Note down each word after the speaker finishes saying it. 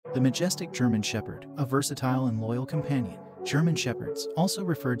The majestic German Shepherd, a versatile and loyal companion. German Shepherds, also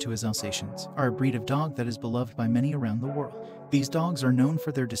referred to as Alsatians, are a breed of dog that is beloved by many around the world. These dogs are known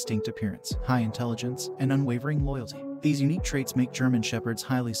for their distinct appearance, high intelligence, and unwavering loyalty. These unique traits make German Shepherds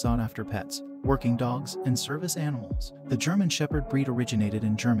highly sought-after pets, working dogs, and service animals. The German Shepherd breed originated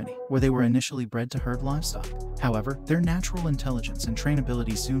in Germany, where they were initially bred to herd livestock. However, their natural intelligence and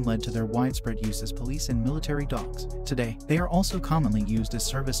trainability soon led to their widespread use as police and military dogs. Today, they are also commonly used as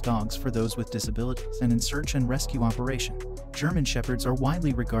service dogs for those with disabilities and in search and rescue operations. German Shepherds are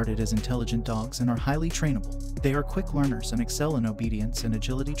widely regarded as intelligent dogs and are highly trainable. They are quick learners and excel in obedience and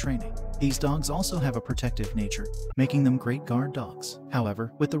agility training. These dogs also have a protective nature, making them great guard dogs.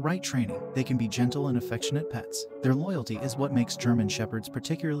 However, with the right training, they can be gentle and affectionate pets. Their loyalty is what makes German Shepherds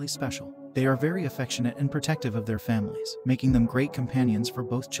particularly special. They are very affectionate and protective of their families, making them great companions for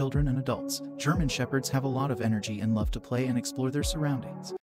both children and adults. German Shepherds have a lot of energy and love to play and explore their surroundings.